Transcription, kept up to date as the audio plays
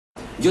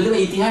যদিও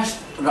ইতিহাস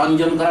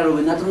রঞ্জন করা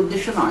রবীন্দ্রনাথের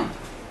উদ্দেশ্য নয়,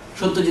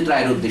 সত্যজিৎ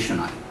রায়ের উদ্দেশ্য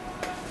নয়।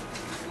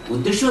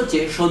 উদ্দেশ্য হচ্ছে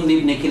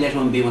সন্দীপ, নিখিলেশ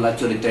এবং বিমলার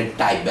চরিত্রের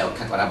টাইপ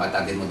ব্যাখ্যা করা বা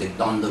তাদের মধ্যে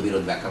দ্বন্দ্ব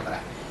বিরোধ ব্যাখ্যা করা।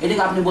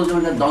 এটাকে আপনি বলতে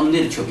পারেন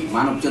দ্বন্দ্বের ছবি,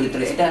 মানব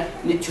চরিত্রের এটা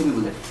ছবি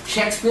বলতে।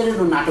 শেক্সপিয়ারের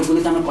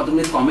নাটকগুলিতে আমরা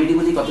কতগুলি কমেডি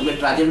বলি, কতগুলি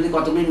ট্র্যাজেডি বলি,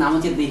 কতগুলির নাম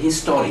হচ্ছে দি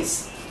হিস্টোরিস,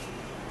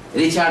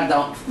 রিচার্ড দ্য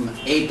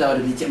এইট,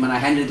 মানে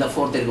হেনরি দ্য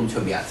ফোর্থ, এরকম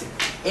ছবি আছে।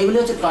 এগুলি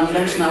হচ্ছে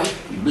কনভেনশনাল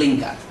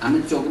ব্লিঙ্কার। আমি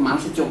চোখে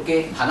মানুষের চোখকে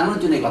ভাগানোর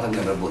জন্য এই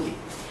কথাগুলো আমরা বলি।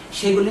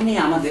 সেগুলি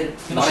নিয়ে আমাদের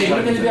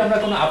যদি আমরা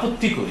কোনো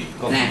আপত্তি করি,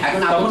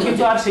 এখন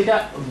কিন্তু আর সেটা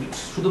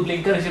শুধু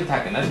ব্লিঙ্কার হিসেবে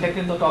থাকে না, সেটা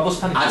কিন্তু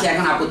অবস্থান আছে।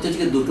 এখন আপত্তি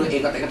হচ্ছে দুটো।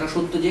 এই কথাটা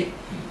সত্য যে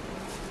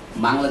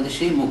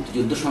বাংলাদেশে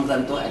মুক্তিযুদ্ধ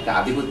সংক্রান্ত একটা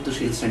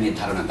আধিপত্যশীল শ্রেণীর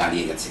ধারণা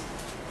দাঁড়িয়ে গেছে,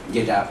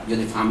 যেটা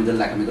যদি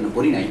ফাহমিদুল্লাহ আমি কোনো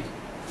পড়ি নাই,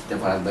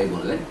 ফরাদ ভাই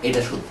বললেন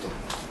এটা সত্য।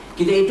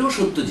 কিন্তু এটাও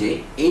সত্য যে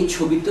এই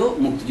ছবিতেও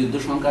মুক্তিযুদ্ধ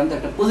সংক্রান্ত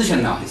একটা পজিশন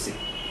নেওয়া হয়েছে,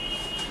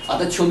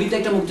 অর্থাৎ ছবিতে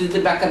একটা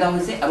মুক্তিযুদ্ধের ব্যাখ্যা দেওয়া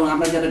হয়েছে, এবং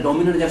আমরা যারা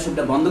ডমিনেট যারা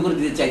ছবিটা বন্ধ করে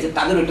দিতে চাইছে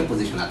তাদেরও একটা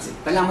পজিশন আছে।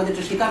 তাহলে আমাদের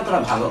এটা স্বীকার করা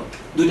ভালো,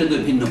 দুই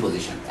ভিন্ন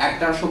পজিশন,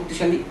 একটা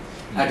শক্তিশালী,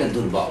 একটা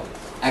দুর্বল,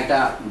 একটা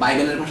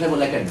বাইবেলের ভাষায়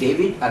বলে একটা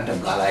ডেভিড আর একটা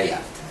গালাইয়া,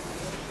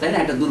 তাই না?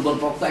 একটা দুর্বল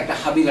পক্ষ, একটা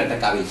হাবিল, একটা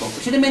কাবিল পক্ষ,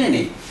 সেটা মেনে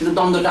নেই, কিন্তু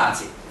দ্বন্দ্বটা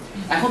আছে।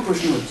 এখন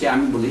প্রশ্ন হচ্ছে,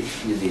 আমি বলি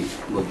যদি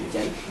বলতে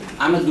চাই,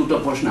 আমরা দুটো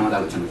প্রশ্ন আমাদের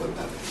আলোচনা করতে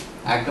হবে।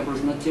 একটা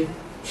প্রশ্ন হচ্ছে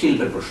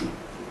শিল্পের প্রশ্ন,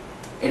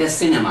 এটা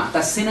সিনেমা,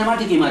 তার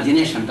সিনেমাটিক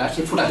ইমাজিনেশনটা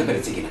সে ফুটাতে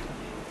পেরেছে কিনা।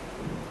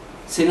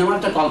 সিনেমার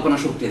একটা কল্পনা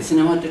শক্তি,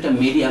 সিনেমার একটা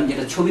মিডিয়াম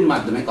যেটা ছবির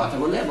মাধ্যমে কথা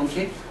বলে, এবং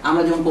সে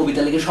আমরা যেমন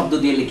কবিতা লিখে শব্দ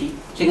দিয়ে লিখি,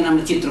 সেখানে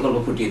আমরা চিত্রকল্প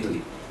ফুটিয়ে তুলি,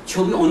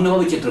 ছবি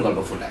অন্যভাবে চিত্রকল্প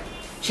ফোটায়,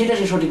 সেটা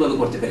সে সঠিকভাবে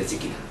করতে পেরেছে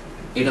কিনা,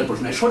 এটা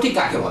প্রশ্ন। সঠিক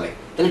কাকে বলে?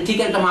 তাহলে ঠিক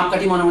একটা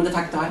মাপকাঠি মনের মধ্যে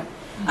থাকতে হয়।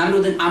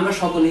 আমরা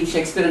সকলেই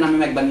শেক্সপিয়ারের নামে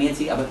একবার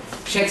নিয়েছি, আবার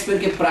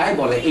শেক্সপিয়ারকে প্রায়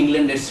বলে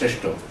ইংল্যান্ডের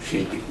শ্রেষ্ঠ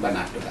শিল্পী বা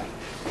নাট্যকার,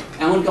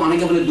 এমনকি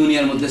অনেকে বলে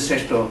দুনিয়ার মধ্যে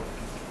শ্রেষ্ঠ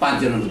 5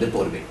 জনের মধ্যে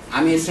পড়বে।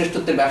 আমি এই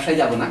শ্রেষ্ঠত্বের ব্যবসায়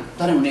যাব না,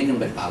 ধরেন উনি একজন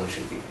বেশ ভালো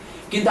শিল্পী।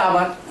 কিন্তু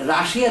আবার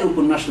রাশিয়ার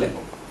উপন্যাস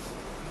লেখক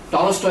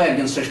টলস্টয়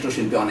একজন শ্রেষ্ঠ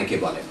শিল্পী অনেকে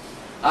বলেন,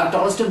 আর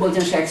টলস্টয়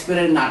বলছেন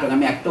শেক্সপিয়ারের নাটক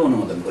আমি একটা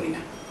অনুমোদন করি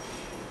না।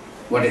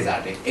 What is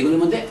art? এগুলোর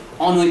মধ্যে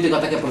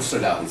অনৈতিকতাকে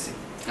প্রশ্রয় দেওয়া হয়েছে,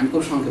 আমি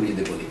খুব সংক্ষেপে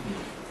যদি বলি।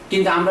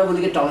 কিন্তু আমরা বলি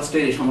যে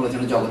টলস্টয়ের এই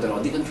সমালোচনা জগতের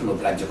অধিকাংশ লোক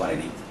গ্রাহ্য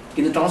করেনি,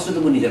 কিন্তু টলস্টয়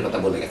তবু নিজের কথা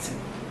বলে গেছেন,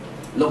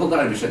 লক্ষ্য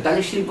করার বিষয়।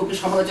 তাহলে শিল্পকে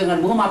সমালোচনার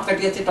বহু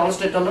মাপকাঠি আছে,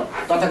 টলস্টয় হলো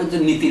তথাকথিত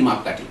নীতির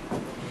মাপকাঠি,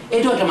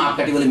 এটাও একটা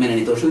মাপকাঠি বলে মেনে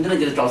নিতে অসুবিধা নেই,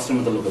 যেটা টলস্টয়ের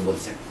মতো লোকে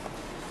বলছেন।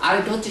 আর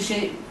একটা হচ্ছে সে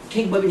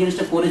ঠিকভাবে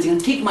জিনিসটা করেছে,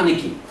 ঠিক মানে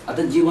কি,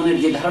 অর্থাৎ জীবনের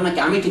যে ধারণাকে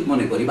আমি ঠিক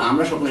মনে করি বা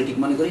আমরা সকলে ঠিক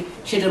মনে করি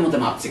সেটার মধ্যে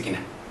মাপছে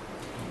কিনা,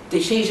 তো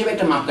সেই হিসেবে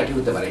একটা মাপকাঠি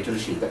হতে পারে, এটা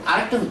হলো শিল্পের।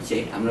 আরেকটা হচ্ছে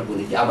আমরা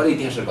বলি যে আবার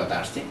ইতিহাসের কথা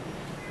আসছে,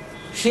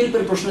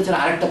 শিল্পের প্রশ্ন ছাড়া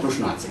আরেকটা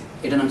প্রশ্ন আছে,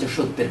 এটা নাম হচ্ছে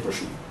সত্যের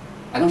প্রশ্ন।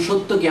 এখন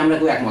সত্য কি আমরা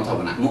কেউ একমত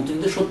হবো না।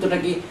 মুক্তিযুদ্ধের সত্যটা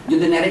কি,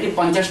 যদি ন্যারেটিভ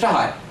 50টা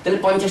হয় তাহলে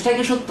 50টাই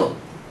কি সত্য?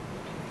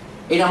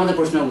 এটা আমাদের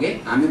প্রশ্ন।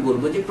 আমি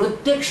বলবো যে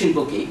প্রত্যেক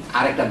শিল্পকেই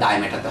আরেকটা দায়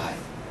মেটাতে হয়,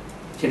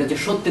 সেটা হচ্ছে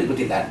সত্যের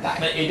প্রতি তার দায়।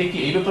 এটা কি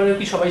এই ব্যাপারে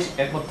কি সবাই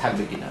একমত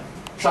থাকবে কিনা?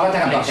 সবাই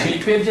থাকা দরকার।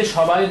 শিল্পের যে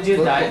সবাই যে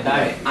দায়,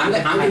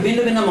 আমি ভিন্ন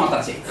ভিন্ন মত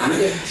আছে। আমি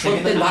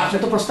সত্যের ভাষা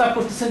তো প্রস্তাব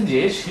করতেছেন যে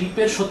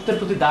শিল্পের সত্যের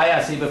প্রতি দায়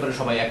আছে, এই ব্যাপারে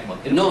সবাই একমত।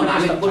 নো,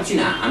 আমি বলছি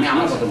না, আমি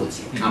আমার কথা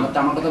বলছি।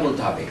 আমার কথা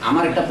বলতে হবে।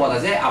 আমার একটা পদ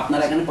আছে,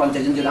 আপনারা এখানে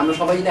 50 জন যদি আমরা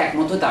সবাই যদি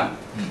একমত হতাম,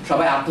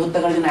 সবাই আত্মহত্যা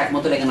করার জন্য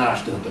একমত হলে এখানে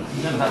আসতে হতো না।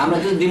 আমরা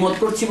যদি দ্বিমত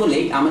করছি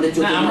বলেই আমাদের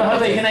আমরা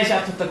হয়তো এখানে এসে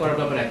আত্মহত্যা করার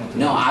ব্যাপারে একমত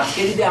না।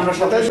 আজকে যদি আমরা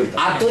সবাই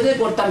আত্মহত্যা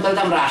করতাম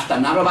তাহলে আমরা আসতাম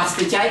না। আমরা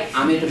বাঁচতে চাই,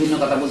 আমি একটা ভিন্ন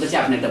কথা বলতে চাই,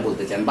 আপনি একটা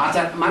বলতে চান।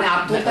 বাঁচার মানে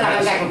আত্মহত্যার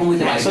আগে একরকম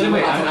হইতে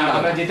পারে।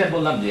 আমরা যেটা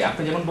বললাম যে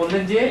আপনি যেমন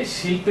বললেন যে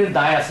শিল্পের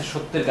দায় আছে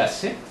সত্যের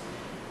কাছে,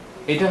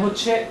 এটা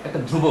হচ্ছে একটা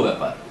ধ্রুব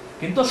ব্যাপার,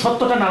 কিন্তু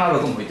সত্যটা নানা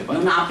রকম হইতে পারে।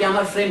 না, আপনি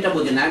আমার ফ্রেমটা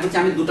বোঝেন না।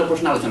 আমি দুটো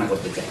প্রশ্ন আলোচনা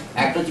করতে চাই।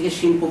 একটা হচ্ছে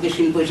শিল্পকে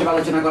শিল্প হিসেবে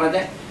আলোচনা করা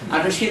যায়, আর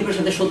একটা শিল্পের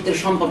সাথে সত্যের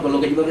সম্পর্ক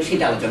লোকে যেভাবে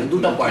সেটা আলোচনা,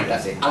 দুটো পয়েন্ট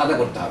আছে, আলাদা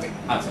করতে হবে।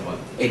 আচ্ছা, বল।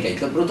 এটাই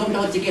তো প্রথমটা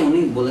হচ্ছে কি, উনি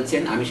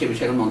বলেছেন, আমি সে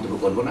বিষয়ে মন্তব্য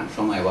করবো না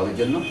সময় অভাবের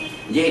জন্য,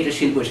 যে এটা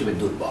শিল্প হিসেবে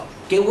দুর্বল।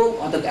 কেউ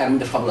হয়তো এর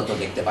মধ্যে সফলতা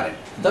দেখতে পারেন,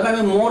 তবে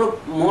আমি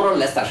মোর অর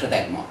লেস তার সাথে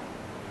একমত।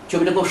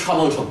 ছবিটা খুব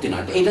সবল শক্তি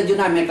নয়। তো এইটার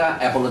জন্য আমি একটা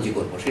অ্যাপোলজি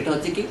করবো। সেটা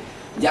হচ্ছে কি,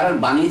 যারা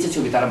বানিয়েছে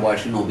ছবি তারা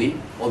বয়সে নবীন,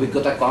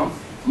 অভিজ্ঞতা কম,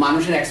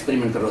 মানুষের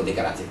এক্সপেরিমেন্ট করার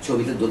অধিকার আছে।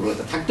 ছবিতে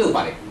দুর্বলতা থাকতেও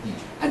পারে।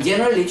 আর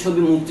জেনারেলি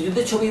ছবি,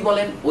 মুক্তিযুদ্ধের ছবি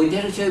বলেন,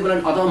 ঐতিহাসিক ছবি বলেন,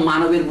 অথবা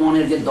মানবের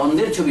মনের যে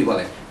দ্বন্দ্বের ছবি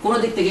বলেন, কোনো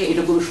দিক থেকে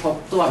এটা কোনো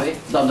শক্তভাবে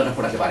দ্বন্দ্বটা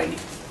ফোটাতে পারেনি।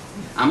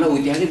 আমরা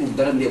ঐতিহাসিক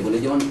উদাহরণ দিয়ে বলি,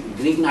 যেমন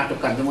গ্রিক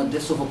নাটককারদের মধ্যে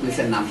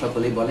সোফোক্লিসের নাম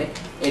সকলেই বলে,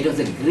 এটা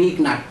হচ্ছে গ্রিক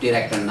নাট্যের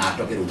একটা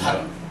নাটকের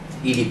উদাহরণ।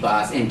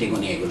 ইডিপাস,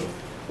 অ্যান্টিগনি, এগুলো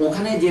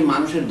ওখানে যে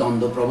মানুষের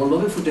দ্বন্দ্ব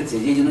প্রবলভাবে ফুটেছে,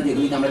 যেই জন্য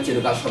যেগুলিকে আমরা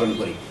চিরকাল স্মরণ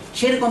করি,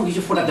 সেরকম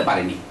কিছু ফোটাতে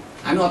পারেনি।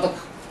 আমি অত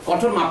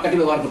কঠোর মাপকাঠি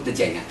ব্যবহার করতে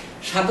চাই না।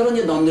 সাধারণ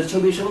যে দ্বন্দ্বের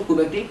ছবি হিসেবে খুব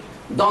একটি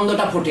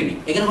দ্বন্দ্বটা ফোটেনি,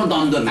 এখানে কোনো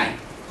দ্বন্দ্ব নাই।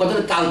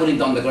 কতটা কাল্পনিক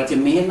দ্বন্দ্ব করেছে।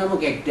 মেহের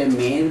নামক একটা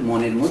মেয়ের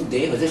মনের মধ্যে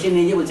হচ্ছে, সে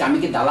নিজে বলছে আমি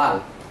কি দালাল,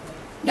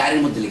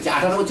 ডায়েরির মধ্যে লিখছে।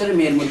 18 বছরের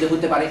মেয়ের মধ্যে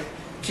হতে পারে,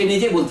 সে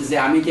নিজে বলতেছে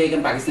আমি কি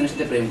এখানে পাকিস্তানের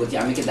সাথে প্রেম করছি,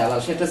 আমি কি দালাল।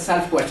 সে একটা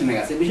সেলফ কোয়েশ্চনে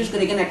গেছে। বিশেষ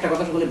করে এখানে একটা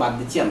কথা সকলে বাদ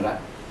দিচ্ছি আমরা,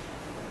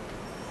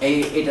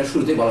 এটা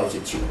শুরুতে বলা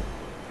উচিত ছিল।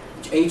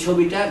 এই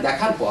ছবিটা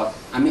দেখার পর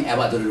আমি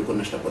আবাদুরের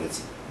উপন্যাসটা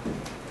পড়েছি,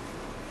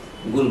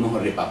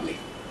 গুলমোহর রিপাবলিক।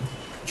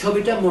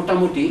 ছবিটা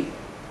মোটামুটি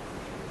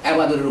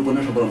আবাদুরের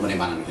উপন্যাস অবলম্বনে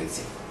বানানো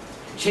হয়েছে।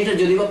 সেটা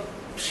যদিও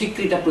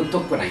স্বীকৃতিটা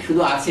প্রত্যক্ষ নাই,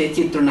 শুধু আছে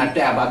চিত্রনাট্য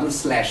আবাদুর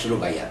 /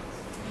 রুবাইয়া,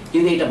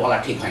 কিন্তু এটা বলা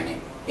ঠিক হয় নাই।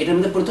 এটার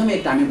মধ্যে প্রথমে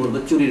একটা আমি বলবো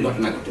চুরির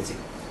ঘটনা ঘটেছে।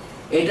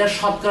 এটা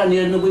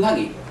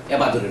 99%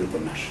 আবাদুরের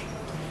উপন্যাস।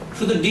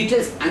 শুধু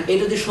ডিটেলস,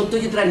 এটা যে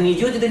সত্যজিৎ রায়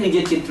নিজেও যদি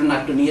নিজের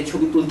চিত্রনাট্য নিয়ে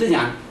ছবি তুলতে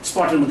যান,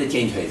 স্পটের মধ্যে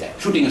চেঞ্জ হয়ে যায়,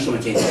 শুটিং এর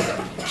সময় চেঞ্জ হয়ে যায়।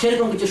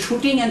 সেরকম কিছু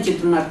শুটিং অ্যান্ড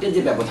চিত্রনাট্যের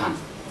যে ব্যবধান,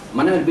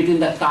 মানে between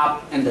the cup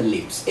and the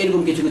lips,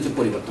 এরকম কিছু কিছু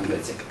পরিবর্তন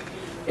হয়েছে।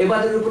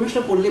 এবারের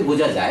উপন্যাসটা পড়লে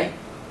বোঝা যায়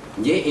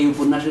যে এই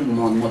উপন্যাসের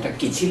মর্মটা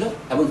কি ছিল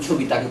এবং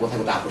ছবি তাকে কোথাও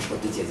কোথাও আপোষ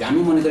করতে চেয়েছে। আমি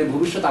মনে করি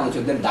ভবিষ্যৎ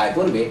আলোচকদের দায়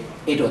পড়বে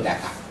এটাও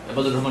দেখা,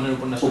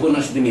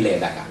 উপন্যাস মিলিয়ে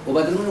দেখা।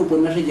 ওবায়দুর রহমানের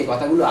উপন্যাসে যে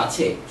কথাগুলো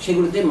আছে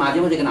সেগুলোতে মাঝে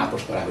মাঝে এখানে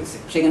আপোষ করা হয়েছে।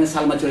 সেখানে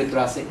সালমা চরিত্র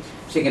আছে,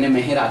 সেখানে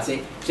মেহের আছে,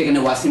 সেখানে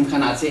ওয়াসিম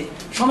খান আছে,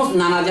 সমস্ত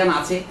নানাজান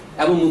আছে,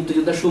 এবং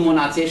মুক্তিযোদ্ধা সুমন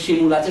আছে,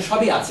 শিমুল আছে,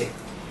 সবই আছে।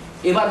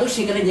 এবাদুর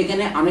সেখানে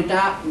যেখানে অনেকটা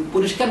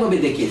পরিষ্কারভাবে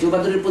দেখিয়েছে,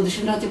 এবাদুরের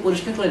পজিশনটা হচ্ছে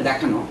পরিষ্কার করে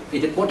দেখানো,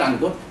 এটা কোট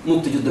আনকোট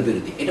মুক্তিযুদ্ধ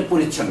বিরোধী, এটা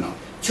পরিচ্ছন্ন।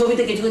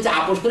 ছবিতে কিছু কিছু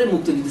আপোষ করে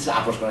মুক্তিযুদ্ধের সাথে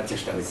আপোষ করার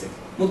চেষ্টা হয়েছে।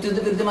 মুক্তিযুদ্ধ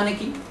বিরোধী মানে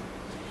কি?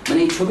 মানে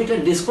এই ছবিটার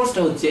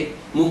ডিসকোর্সটা হচ্ছে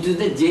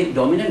মুক্তিযুদ্ধের যে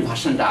ডমিনেন্ট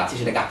ভার্সনটা আছে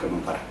সেটাকে আক্রমণ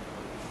করা।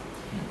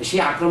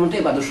 সেই আক্রমণটা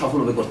এবাদুর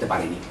সফলভাবে করতে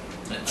পারেনি।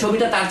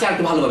 ছবিটা তার চেয়ে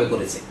একটু ভালোভাবে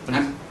করেছে।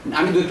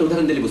 আমি দু একটা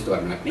উদাহরণ দিলে বুঝতে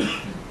পারবেন আপনি।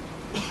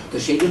 তো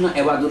সেই জন্য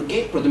এবাদুরকে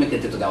প্রথমে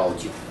কৃতিত্ব দেওয়া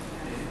উচিত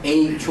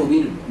এই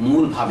ছবির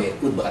মূল ভাবের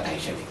উদ্যোক্তা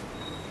হিসেবে।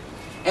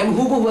 এবং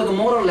হুবহু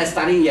মোরলেস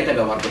তারই এটা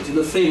ব্যবহার করছিল,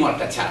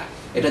 ফ্রেমওয়ার্কটা ছাড়া।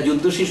 এটা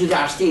যুদ্ধ শিশু যে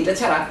আসছে এটা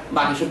ছাড়া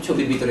বাকি সব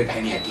ছবির ভিতরে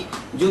কাহিনী একই।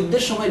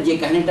 যুদ্ধের সময় যে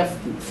কাহিনীটা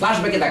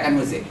ফ্ল্যাশব্যাকে দেখানো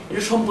হয়েছে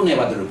এটা সম্পূর্ণ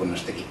এবাদুরের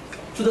উপন্যাস থেকে,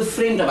 শুধু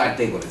ফ্রেমটা বাইরে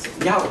থেকে করেছে।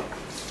 যাও,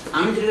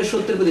 আমি যেটা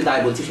সত্যের প্রতি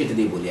দায় বলছি সেটা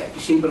দিয়ে বলি আর কি।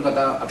 শিল্পের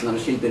কথা আপনারা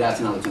শিল্পীরা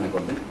আছেন, আলোচনা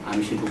করবেন।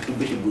 আমি শিল্প খুব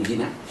বেশি বুঝি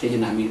না, সেই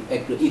জন্য আমি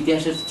একটু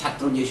ইতিহাসের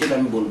ছাত্র যে হিসেবে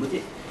আমি বলবো যে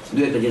দু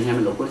একটা জিনিস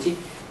আমি লক্ষ্য করেছি।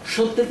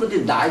 সত্যের প্রতি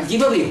দায়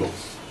যেভাবেই হোক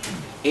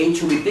এই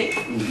ছবিতে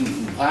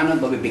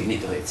ভয়ানকভাবে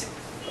বিঘ্নিত হয়েছে।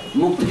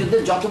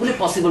 মুক্তিযুদ্ধের যতগুলি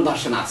পসিবল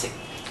ভার্সন আছে,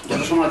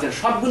 যত সময় আছে,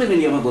 সবগুলো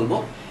মিলিয়ে আমি বলবো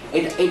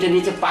এটা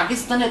নিচে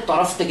পাকিস্তানের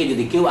তরফ থেকে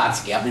যদি কেউ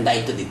আজকে আপনি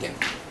দায়িত্ব দিতেন,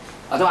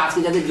 অথবা আজকে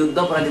যাদের যুদ্ধ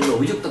অপরাধীগুলো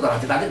অভিযুক্ত করা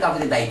হচ্ছে তাদের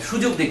কাউকে দায়িত্ব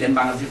সুযোগ দিতেন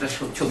বাংলাদেশের একটা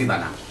ছবি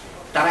বানান,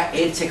 তারা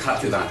এর চেয়ে খারাপ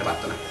ছবি বানাতে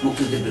পারতো না,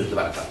 মুক্তিযুদ্ধের বিরুদ্ধে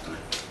বানাতে পারতো না।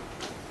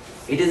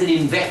 It is an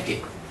ইনভেক্টিভ।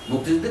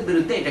 মুক্তিযুদ্ধের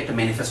বিরুদ্ধে এটা একটা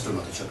ম্যানিফেস্টোর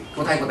মতো ছবি।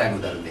 কোথায় কোথায় আমি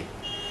উদাহরণ দিই।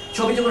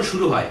 ছবি যখন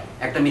শুরু হয়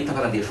একটা মিথ্যা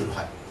কথা দিয়ে শুরু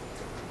হয়,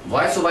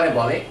 ভয়েস ওভারে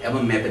বলে এবং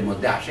ম্যাপের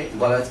মধ্যে আসে,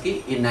 বলা হচ্ছে কি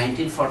in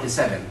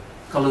 1947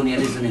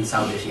 colonialism in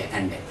South Asia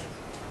ended।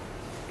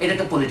 এটা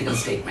একটা পলিটিক্যাল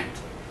স্টেটমেন্ট।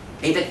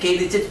 এটা কে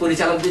দিচ্ছে?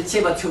 পরিচালক দিচ্ছে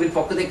বা ছবির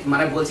পক্ষ থেকে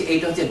মানে বলছে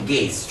এইটা হচ্ছে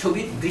গেজ,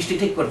 ছবির দৃষ্টি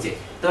ঠিক করছে।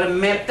 তবে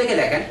ম্যাপ থেকে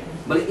দেখেন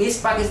বলে east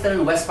Pakistan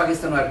and West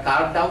Pakistan war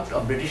curved out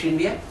of British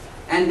India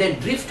and they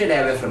ড্রিফটেড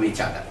away from each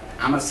other.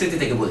 আমার স্মৃতি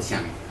থেকে বলছি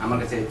আমি, আমার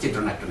কাছে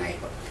চিত্রনাট্য নাই।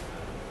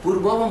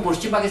 পূর্ব এবং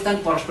পশ্চিম পাকিস্তান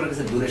পরস্পরের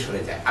কাছে দূরে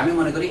সরে যায়। আমি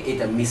মনে করি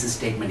এটা মিস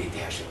স্টেটমেন্ট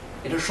ইতিহাসে,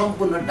 এটা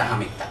সম্পূর্ণ ডাহা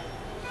মিথ্যা।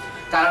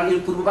 কারণ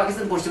পূর্ব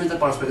পাকিস্তান পশ্চিম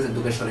পাকিস্তান পরস্পরের কাছে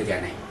দূরে সরে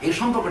যায় নাই। এই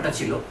সম্পর্কটা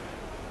ছিল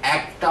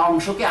একটা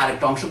অংশকে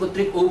আরেকটা অংশ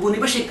কর্তৃক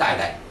ঔপনিবেশিক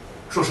কায়দায়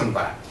শোষণ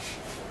করা।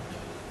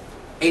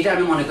 এইটা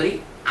আমি মনে করি,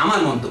 আমার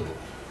মন্তব্য।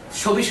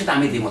 ছবির সাথে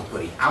আমি দ্বিমত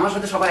করি, আমার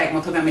সাথে সবার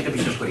একমত হবে আমি এটা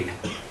বিশ্বাস করি না।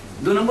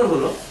 2 নম্বর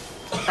হলো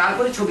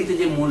তারপরে ছবিতে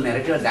যে মূল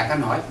ন্যারেটিভ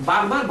দেখানো হয়,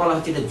 বারবার বলা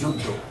হচ্ছে এটা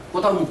যুদ্ধ,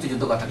 কোথাও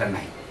মুক্তিযুদ্ধ কথাটা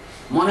নাই।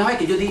 মনে হয়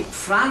কি যদি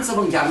ফ্রান্স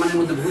এবং জার্মানির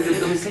মধ্যে বহু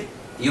যুদ্ধ হয়েছে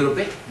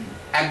ইউরোপে,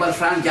 একবার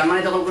ফ্রান্স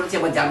জার্মানি দখল করেছে,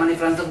 এবার জার্মানি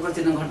ফ্রান্স দখল করেছে,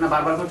 এরকম ঘটনা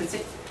বারবার ঘটেছে,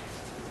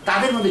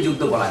 তাদের মধ্যে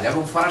যুদ্ধ বলা যায়।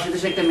 এবং ফরাসি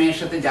দেশে একটা মেয়ের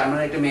সাথে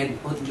জার্মানির একটা মেয়ে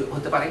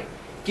হতে পারে।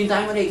 কিন্তু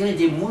আমি মনে এখানে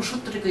যে মূল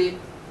সত্যটাকে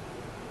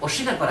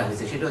অস্বীকার করা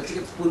হয়েছে সেটা হচ্ছে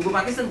পূর্ব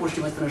পাকিস্তান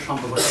পশ্চিম পাকিস্তানের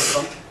সম্পর্ক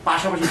এবং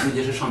পাশাপাশি দুই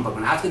দেশের সম্পর্ক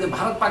না। আজকে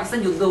ভারত পাকিস্তান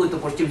যুদ্ধ হইতো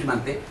পশ্চিম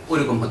সীমান্তে,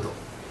 ওইরকম হতো।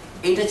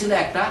 এইটা ছিল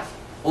একটা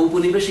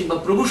ঔপনিবেশিক বা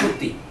প্রভু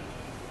শক্তি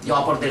যে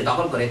অপর দেশ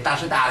দখল করে তার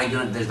সাথে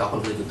আরেকজনের দেশ দখল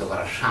করে যুদ্ধ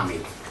করার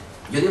সামিল।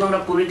 যদিও আমরা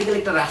পলিটিক্যাল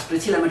একটা রাষ্ট্রে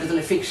ছিলাম, এটা ছিল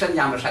ফিকশন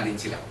যে আমরা স্বাধীন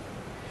ছিলাম।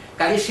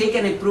 কাজে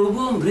সেইখানে প্রভু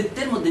ও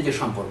ভৃত্যের মধ্যে যে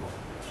সম্পর্ক,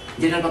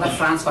 যেটার কথা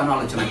ফ্রান্স পানো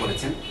আলোচনা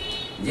করেছেন,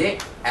 যে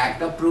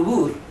একটা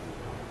প্রভুর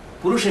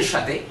পুরুষের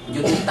সাথে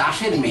যদি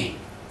দাসের মেয়ে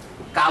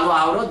কালো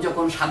আওরত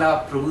যখন সাদা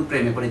প্রভুর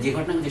প্রেমে পড়ে, যে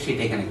ঘটনা ঘটেছে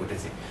সেটা এখানে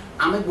ঘটেছে।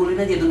 আমি বলি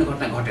না যে এই ধরনের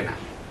ঘটনা ঘটে না।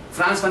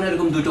 ফ্রান্স পানো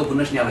এরকম 2টা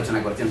উপন্যাস নিয়ে আলোচনা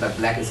করেছেন তার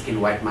ব্ল্যাক স্কিন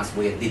হোয়াইট মাস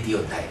বইয়ের 2য়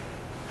অধ্যায়ে।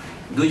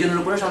 2 জনের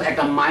উপন্যাস,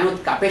 একটা মায়ত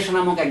কাপেশ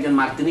নামক একজন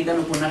মার্তিনিকান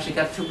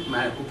উপন্যাসিকার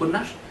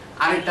উপন্যাস,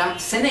 আর একটা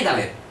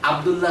সেনেগালের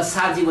আব্দুল্লাহ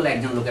সাজি বলে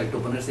একজন লোকের একটা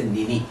উপন্যাস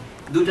নিনি।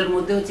 2টার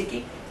মধ্যে হচ্ছে কি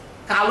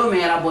কালো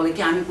মেয়েরা বলে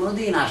কি আমি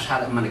কোনোদিন আর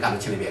মানে কালো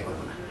ছেলে বিয়ে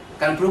করবো না,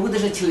 কারণ প্রভু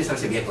দেশের ছেলে ছাড়া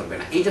সে বিয়ে করবে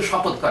না, এই যে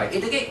শপথ করে,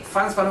 এটাকে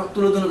ফ্রান্স পানো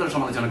তুলোধুলো করে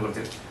সমালোচনা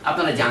করছেন,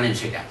 আপনারা জানেন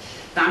সেটা।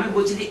 তা আমি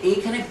বলছি যে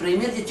এইখানে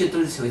প্রেমের যে চিত্র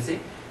হয়েছে,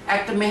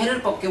 একটা মেহেরের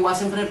পক্ষে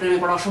ওয়াসিম খানের প্রেমে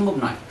পড়া অসম্ভব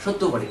নয়,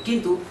 সত্য করে,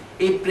 কিন্তু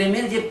এই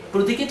প্রেমের যে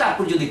প্রতীকী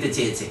তাৎপর্য দিতে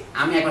চেয়েছে,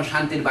 আমি এখন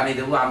শান্তির বাণী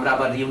দেবো, আমরা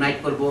আবার রিউনাইট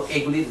করবো,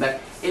 এগুলির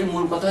এর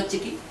মূল কথা হচ্ছে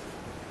কি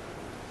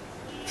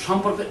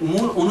সম্পর্কের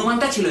মূল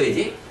অনুমানটা ছিল এই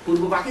যে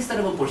পূর্ব পাকিস্তান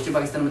এবং পশ্চিম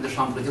পাকিস্তানের মধ্যে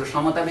সম্পর্ক ছিল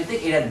সমতা ভিত্তিক,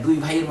 এরা 2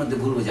 ভাইয়ের মধ্যে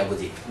ভুল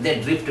বোঝাবুঝি, দে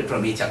ড্রিফটেড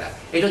ফ্রম ইচ আদার।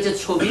 এটা হচ্ছে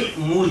ছবির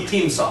মূল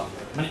থিম সং।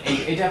 মানে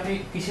এটা আপনি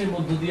কিসের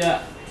মধ্য দিয়া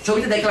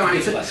ছবিতে দেখলাম আমি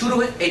শুরু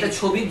হয়ে এটা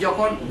ছবির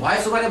যখন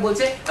ভয়েস ওভারে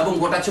বলছে এবং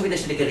গোটা ছবিতে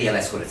সেটাকে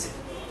রিয়েলাইজ করেছে।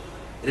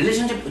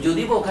 রিলেশনশিপ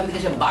যদিও ওখান থেকে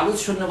সে বালুচ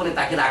শূন্য বলে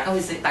তাকে রাখা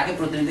হয়েছে, তাকে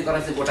প্রতিনিধি করা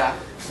হয়েছে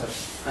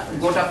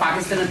গোটা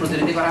পাকিস্তানের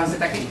প্রতিনিধি করা হয়েছে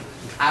তাকে,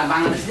 আর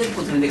বাংলাদেশের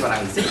প্রতিনিধি করা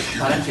হয়েছে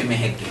ধরেন সে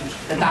মেহেরকে।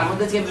 তার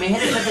মধ্যে যে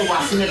মেহেরের সাথে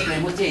ওয়াসিমের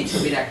প্রেম হচ্ছে এই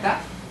ছবির একটা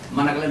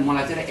মনে করলেন মনে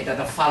হচ্ছে এটা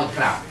একটা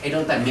ফালক্রাম,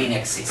 এটাও তার মেইন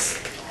অ্যাক্সিস।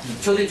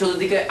 ছবি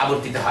চতুর্দিকে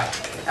আবর্তিত হয়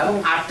এবং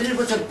 38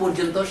 বছর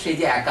পর্যন্ত সে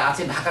যে একা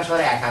আছে, ঢাকা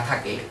শহরে একা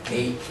থাকে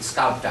এই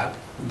স্কাল্পচার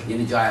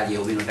যিনি জয়া যে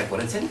অভিনয়টা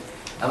করেছেন,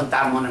 এবং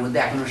তার মনের মধ্যে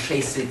এখনো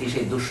সেই স্মৃতি,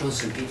 সেই দুঃসহ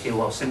স্মৃতি, সেই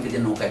ওয়াসিমকে যে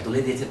নৌকায় তুলে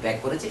দিয়েছে, ত্যাগ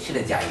করেছে,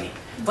 সেটা যায়নি।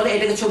 ফলে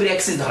এটাকে ছবির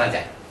অ্যাক্সিস ধরা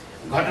যায়,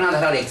 ঘটনা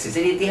ধরার অ্যাক্সিস।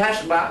 এর ইতিহাস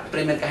বা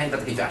প্রেমের কাহিনী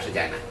তাতে কিছু আসে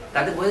যায় না।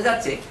 তাতে বোঝা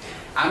যাচ্ছে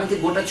আমি যে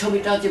গোটা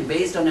ছবিটা হচ্ছে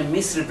based on a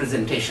miss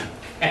representation.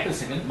 একটা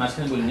সেকেন্ড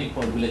মাঝখানে বলিনি,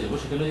 পর ভুলে যাবো।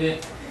 সেটা হলো যে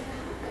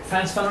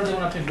ফ্রান্স ফানোর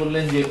যেমন আপনি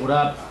বললেন যে ওরা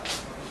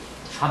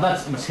সাদা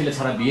ছেলে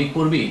ছাড়া বিয়ে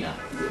করবেই না,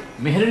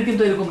 মেহেরের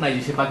কিন্তু এরকম নাই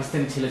যে সে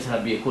পাকিস্তানি ছেলে ছাড়া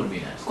বিয়ে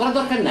করবেই না, করার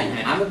দরকার নাই।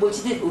 আমি বলছি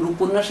যে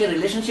উপন্যাসের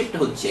রিলেশনশিপটা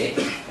হচ্ছে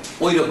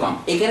ওই রকম।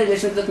 এখানে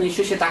রিলেশনশিপটা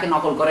নিশ্চয়ই সে তাকে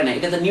নকল করে না,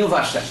 এটা তো নিউ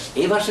ভার্সন।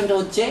 এই ভার্সনটা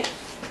হচ্ছে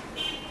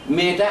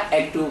মেয়েটা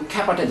একটু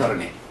খ্যাপাটে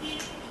ধরনের,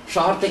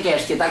 শহর থেকে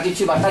আসছে, তার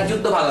কিছু তার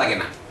যুদ্ধ ভালো লাগে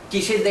না। কি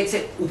সে দেখছে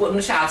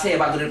উপন্যাসে আছে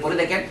বাদুরের পরে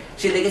দেখেন,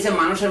 সে দেখেছে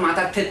মানুষের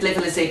মাথা থেতলে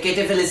ফেলেছে,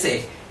 কেটে ফেলেছে,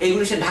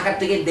 এইগুলো সে ঢাকার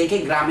থেকে দেখে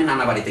গ্রামে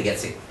নানা বাড়িতে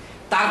গেছে।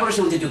 তারপরে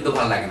সে বলছে যুদ্ধ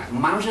ভালো লাগে না।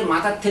 মানুষের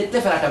মাথা থেতলে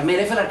ফেলাটা,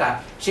 মেরে ফেলাটা,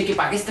 সে কি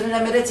পাকিস্তানিরা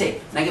মেরেছে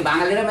নাকি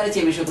বাঙালিরা মেরেছে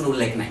এই বিষয়ে কোনো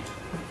উল্লেখ নাই।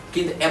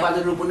 কিন্তু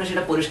এবাদুরের উপন্যাস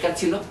সেটা পরিষ্কার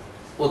ছিল,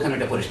 ওখানে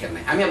এটা পরিষ্কার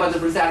নাই। আমি এবাদুর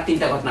পরিস্থিতি আর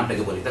 3টা ঘটনা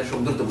আপনাকে বলি, তাহলে সব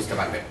দ্রুত বুঝতে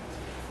পারবেন।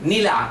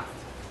 নীলা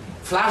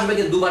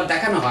ফ্ল্যাশব্যাকে 2বার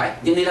দেখানো হয়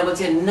যে নীলা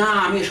বলছে না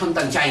আমি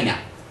সন্তান চাই না।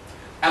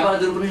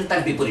 এবাদুর উপন্যাসে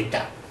তার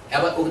বিপরীতটা।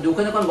 এবার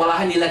ওখানে যখন বলা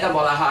হয় নীলাকে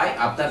বলা হয়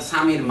আপনার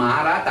স্বামীর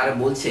মারা তারা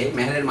বলছে,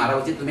 মেহেরের মারা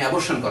বলছে তুমি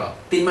অ্যাবর্শন করো,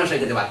 3 মাস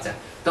হয়ে গেছে বাচ্চা,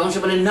 তখন সে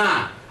বলে না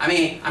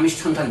আমি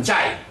সন্তান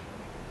চাই।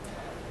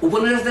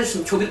 উপন্যাসের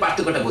ছবির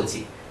পার্থক্যটা বলছি।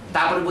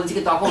 তারপরে বলছি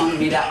কি তখন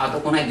মেয়েরা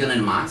কোন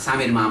একজনের মা,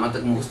 স্বামীর মা, আমার তো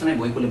মুখস্থ নাই,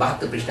 বই খুলে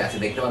 72 পৃষ্ঠা আছে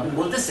দেখতে পাবেন,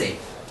 বলতেছে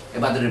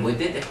এবাদুরের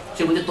বইতে,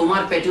 সে বলছে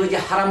তোমার পেটে ওই যে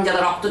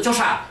হারামজাদা রক্ত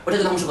চোষা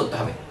ওটাকে ধ্বংস করতে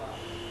হবে,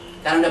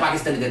 কারণ এটা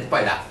পাকিস্তানিদের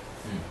পয়দা।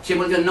 সে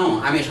বলছে নো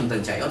আমি সন্তান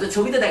চাই। অথচ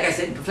ছবিতে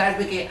দেখাইছে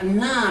ফ্ল্যাশব্যাকে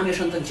না আমি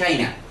সন্তান চাই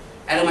না,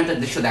 এরকম একটা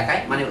দৃশ্য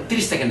দেখায়, মানে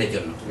 30 সেকেন্ডের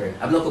জন্য।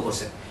 আপনি লক্ষ্য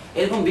করছেন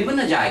এরকম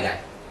বিভিন্ন জায়গায়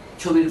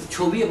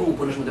ছবি এবং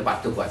উপন্যাসের মধ্যে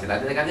পার্থক্য আছে।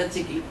 তাতে দেখা যাচ্ছে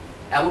কি,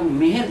 এবং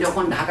মেহের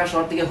যখন ঢাকা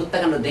শহর থেকে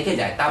হত্যাকাণ্ড দেখে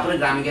যায়, তারপরে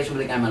গ্রামে গিয়ে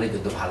বলে আমার এই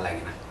যুদ্ধ ভালো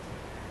লাগে না,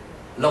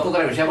 লক্ষ্য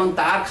করার বিষয়। এবং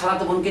তার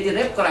খালাতো বোনকে যে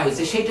রেপ করা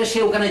হয়েছে সেটা সে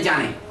ওখানে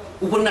জানে,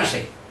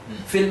 উপন্যাসে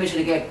ফিল্মে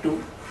সেটাকে একটু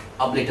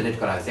অবলিটারেট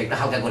করা হয়েছে, একটু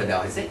হালকা করে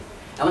দেওয়া হয়েছে।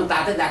 এবং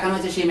তাতে দেখানো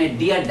হয়েছে সেই মেয়ে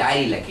ডিয়ার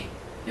ডায়েরি লেখে,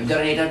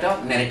 ধরেন এটা একটা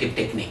ন্যারেটিভ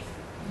টেকনিক।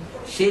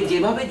 সে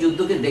যেভাবে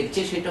যুদ্ধকে দেখছে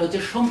সেটা হচ্ছে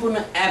সম্পূর্ণ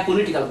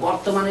অ্যাপলিটিক্যাল।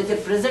 বর্তমানে যে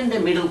present day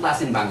middle class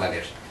in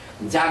Bangladesh,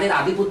 যাদের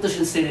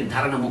আধিপত্যশীল শ্রেণীর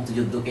ধারণা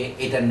মুক্তিযুদ্ধকে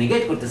এটা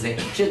নেগেট করতেছে,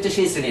 সে হচ্ছে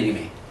সেই শ্রেণীর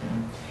মেয়ে।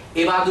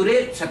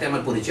 এবাদুরের সাথে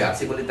আমার পরিচয়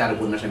আছে বলে তার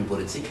উপন্যাস আমি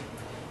পড়েছি।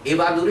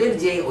 এবাদুরের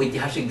যে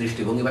ঐতিহাসিক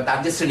দৃষ্টিভঙ্গি বা তার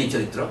যে শ্রেণী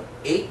চরিত্র,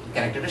 এই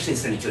ক্যারেক্টারটা সেই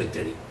শ্রেণী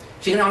চরিত্রেরই।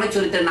 সেখানে অনেক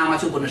চরিত্রের নাম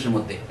আছে উপন্যাসের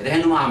মধ্যে,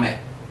 রেহানুমা আহমেদ,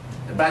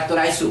 ব্রাত্য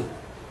রাইসু,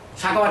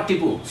 সাকাওয়াত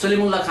টিপু,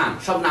 সলিমুল্লাহ খান,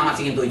 সব নাম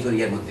আছে কিন্তু ওই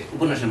চরিত্রের মধ্যে,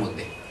 উপন্যাসের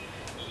মধ্যে।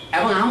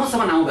 এবং আহমদ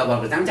সাবা নামও ব্যবহার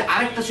করেছে। আমি যে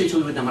আরেকটা সেই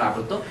ছবির মধ্যে আমার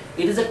আপ্রত,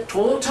 it is a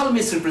total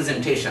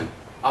misrepresentation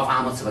of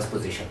Ahmad সাবাস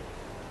পজিশন।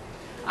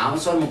 আহমদ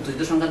সাবার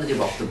মুক্তিযুদ্ধ সংক্রান্ত যে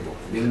বক্তব্য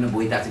বিভিন্ন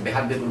বইতে আছে,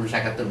 বেহাত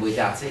 1971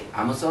 বইতে আছে,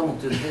 আহমদ সাবা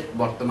মুক্তিযুদ্ধের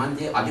বর্তমান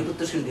যে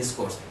আধিপত্যশীল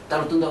ডিসকোর্স তার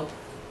অত্যন্ত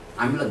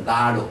আমি বললাম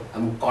গাঢ়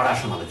এবং কড়া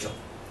সমালোচক।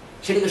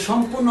 সেটাকে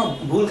সম্পূর্ণ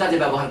ভুল কাজে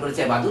ব্যবহার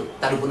করেছে বাদুর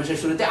তার উপন্যাসের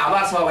শুরুতে।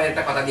 আবার সবাই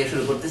একটা কথা দিয়ে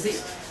শুরু করতেছি,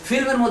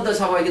 ফিল্মের মধ্যে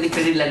সবাই যদি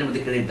ক্রেডিট লাইনের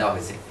মধ্যে ক্রেডিট দেওয়া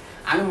হয়েছে।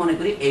 আমি মনে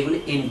করি এইগুলি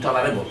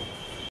intolerable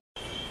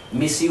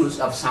misuse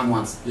of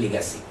someone's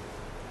legacy,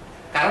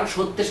 কারণ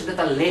সত্যের সাথে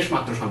তার লেশ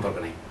মাত্র সম্পর্ক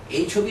নাই।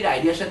 এই ছবির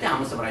আইডিয়ার সাথে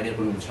আহমদ সাবার আইডিয়ার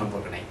কোনো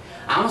সম্পর্ক নাই।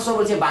 আহমদ সাবা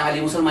বলছে বাঙালি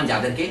মুসলমান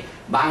যাদেরকে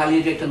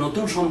বাঙালির একটা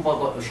নতুন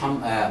সম্পর্ক,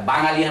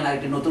 বাঙালিয়ানার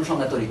একটি নতুন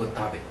সংজ্ঞা তৈরি করতে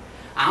হবে।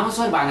 আহমদ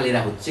সাবার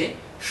বাঙালিরা হচ্ছে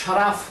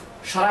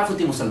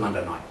শরাফতি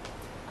মুসলমানরা নয়।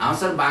 আহমদ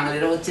সাবার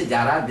বাঙালিরা হচ্ছে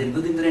যারা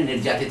দীর্ঘদিন ধরে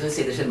নির্যাতিত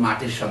হয়েছে দেশের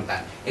মাটির সন্তান।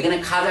 এখানে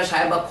খাজা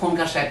সাহেব বা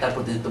খনকার সাহেব তার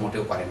প্রতিনিধিত্ব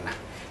মোটেও করেন না।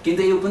 কিন্তু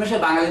এই উপন্যাসে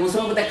বাঙালি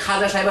মুসলমান বলতে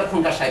খাজা সাহেব আর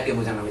খনকার সাহেবকে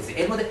বোঝানো হয়েছে।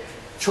 এর মধ্যে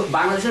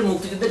বাংলাদেশের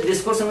মুক্তিযুদ্ধের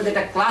ডিসকোর্সের মধ্যে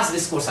একটা ক্লাস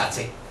ডিসকোর্স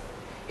আছে।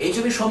 এই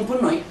ছবি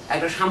সম্পূর্ণই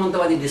একটা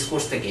সামন্তবাদী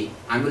ডিসকোর্স থেকেই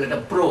আমি বলি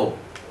একটা প্রো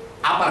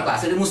আপার ক্লাস।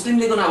 এটা মুসলিম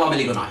লীগও না, আওয়ামী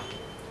লীগও নয়।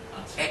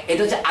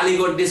 এটা হচ্ছে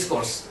Aligarh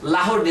discourse,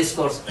 Lahore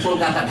discourse,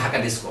 Kolkata Dhaka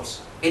discourse,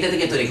 এটা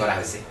থেকে তৈরি করা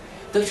হয়েছে।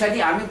 তো সাথে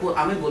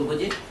আমি বলবো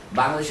যে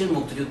বাংলাদেশের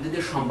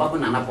মুক্তিযুদ্ধের সম্ভাব্য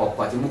নানা পক্ষ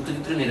আছে।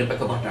 মুক্তিযুদ্ধের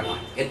নিরপেক্ষ ঘটনা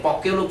নয়, এর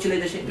পক্ষেও লোক ছিল,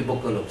 দেশে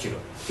বিপক্ষেও লোক ছিল।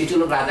 কিছু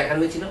লোক রাজাকার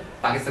হয়েছিল,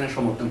 পাকিস্তানের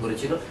সমর্থন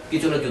করেছিল,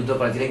 কিছু লোক যুদ্ধ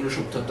করেছিল, এগুলো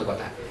সত্য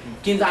কথা।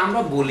 কিন্তু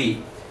আমরা বলি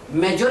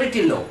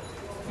মেজরিটির লোক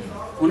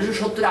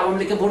 1970 আওয়ামী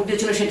লীগকে ভোট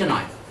দিয়েছিল সেটা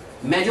নয়।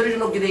 মেজরিটি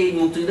লোক যদি এই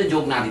মুক্তিযুদ্ধে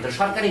যোগ না দিত,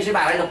 সরকার হিসেবে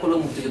 2.5 লক্ষ লোক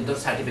মুক্তিযুদ্ধের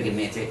সার্টিফিকেট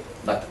নিয়েছে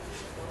বা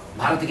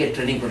ভারত থেকে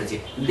ট্রেনিং করেছে।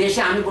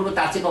 দেশে আমি বলবো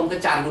তার চেয়ে কমকে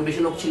 4 গুণ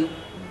বেশি লোক ছিল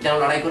যারা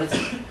লড়াই করেছে।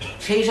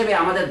 সেই হিসাবে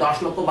আমাদের 10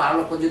 লক্ষ 12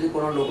 লক্ষ যদি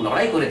কোনো লোক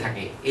লড়াই করে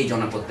থাকে এই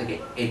জনপদ থেকে,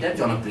 এটা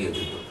জনপ্রিয়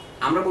যুদ্ধ।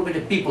 আমরা বলবো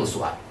এটা people's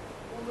war,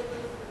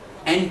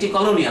 anti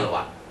colonial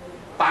war.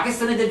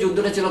 পাকিস্তানের যে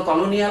যুদ্ধটা ছিল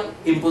কলোনিয়াল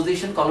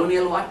ইম্পোজিশন,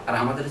 কলোনিয়াল ওয়ার, আর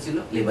আমাদের ছিল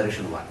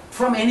liberation war.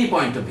 From any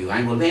point of view,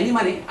 আমি বলবো এনি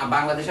মানে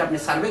বাংলাদেশে আপনি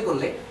সার্ভে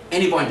করলে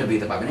এনি পয়েন্ট অফ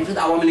ভিউতে পাবেন,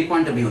 শুধু Awami League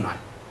point of view নয়,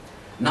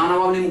 নন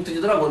আওয়ামী লীগ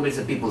মুক্তিযোদ্ধারা বলবে ইটস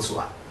পিপলস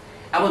ওয়ার।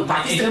 এবং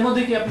এটার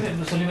মধ্যে কি আপনি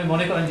সলিমে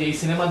মনে করেন যে এই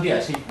সিনেমা দিয়ে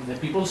সেই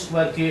পিপলস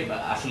ওয়ারকে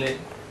আসলে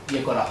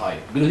ইয়ে করা হয়,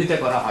 বিরোধিতা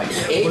করা হয়?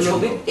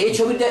 এই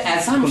ছবিটা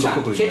অ্যাসাম্পশন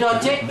সেটা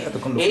হচ্ছে,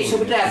 এই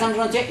ছবিটার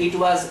অ্যাসাম্পশন হচ্ছে ইট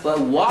was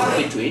were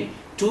between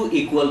two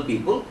equal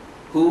people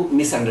who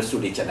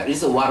misunderstood each other.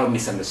 It's a war of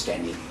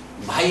misunderstanding.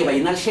 ভাই ভাই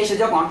না, শেষে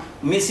যখন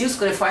মিসইউজ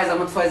করে ফয়েজ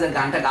আহমদ ফয়েজের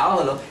গানটা গাওয়া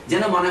হলো,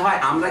 যেন মনে হয়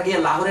আমরা গিয়ে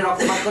লাহোরে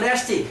রক্তপাত করে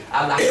আসছি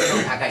আর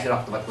লাহোরে ঢাকা এসে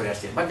রক্তপাত করে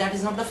আসছি, but that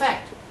is not the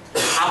fact.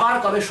 আবার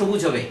কবে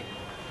সবুজ হবে,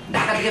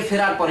 ঢাকা থেকে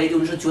ফেরার পরে এই যে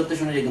 1974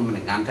 সনে যে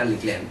মানে গানটা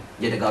লিখলেন,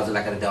 যেটা গজল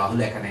আকারে দেওয়া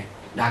হলো এখানে,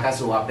 ঢাকা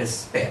সো ওয়াপেস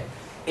পে,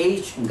 এই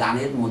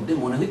গানের মধ্যে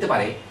মনে হইতে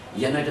পারে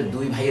যেন এটা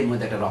দুই ভাইয়ের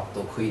মধ্যে একটা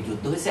রক্তক্ষয়ী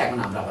যুদ্ধ হয়েছে, এখন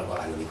আমরা আবার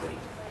গলাগলি করি।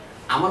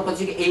 আমার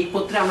কাছে এই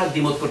পত্রে আমরা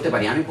দ্বিমত করতে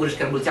পারি, আমি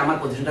পরিষ্কার বলছি, আমার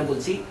পজিশনটা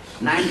বলছি,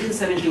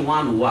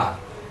 1971 war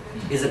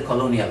is a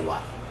colonial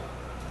war,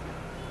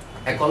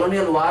 a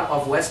colonial war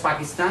of West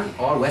Pakistan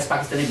or West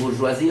Pakistani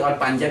bourgeoisie or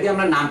Punjabi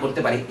আমরা নাম করতে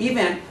পারি,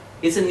 even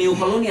it's a new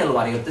colonial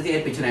war, অর্থাৎ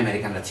এর পিছনে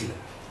আমেরিকানরা ছিল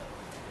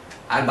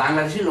আর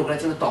বাংলাদেশের লোকরা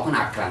ছিল তখন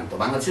আক্রান্ত,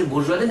 বাংলাদেশের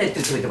বুর্জোয়াদের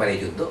নেতৃত্ব হতে পারে এই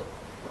যুদ্ধ,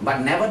 but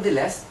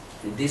nevertheless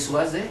this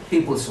was a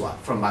people's war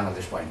from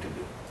Bangladesh point of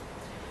view.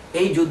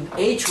 এই যুদ্ধ,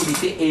 এই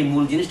ছবিতে এই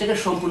মূল জিনিসটাকে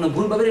সম্পূর্ণ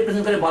ভুলভাবে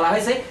রিপ্রেজেন্ট করে বলা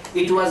হয়েছে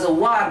ইট ওয়াজ আ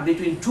war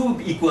between two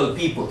equal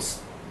people's.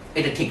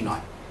 এটা ঠিক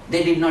নয়, they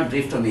did not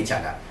drift from each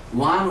other,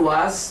 one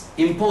was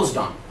imposed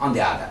on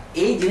the other.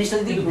 এই জিনিসটা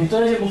যদি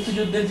ভিতরে যে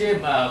মুক্তিযুদ্ধের যে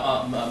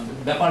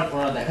ব্যাপার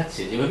ওরা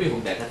দেখাচ্ছে, যেভাবে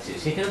হোক দেখাচ্ছে,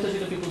 সেখানে তো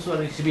সেটা পিপলস ওয়ার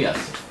হিসেবেই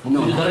আছে,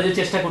 মুক্তিযোদ্ধারা যে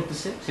চেষ্টা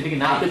করতেছে সেটা কি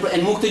না?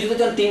 মুক্তিযুদ্ধ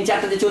যখন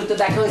 3-4টা যে চরিত্র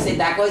দেখা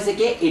হয়েছে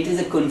কে it is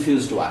a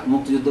confused war,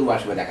 মুক্তিযুদ্ধ ওয়ার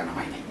হিসেবে দেখানো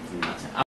হয়নি।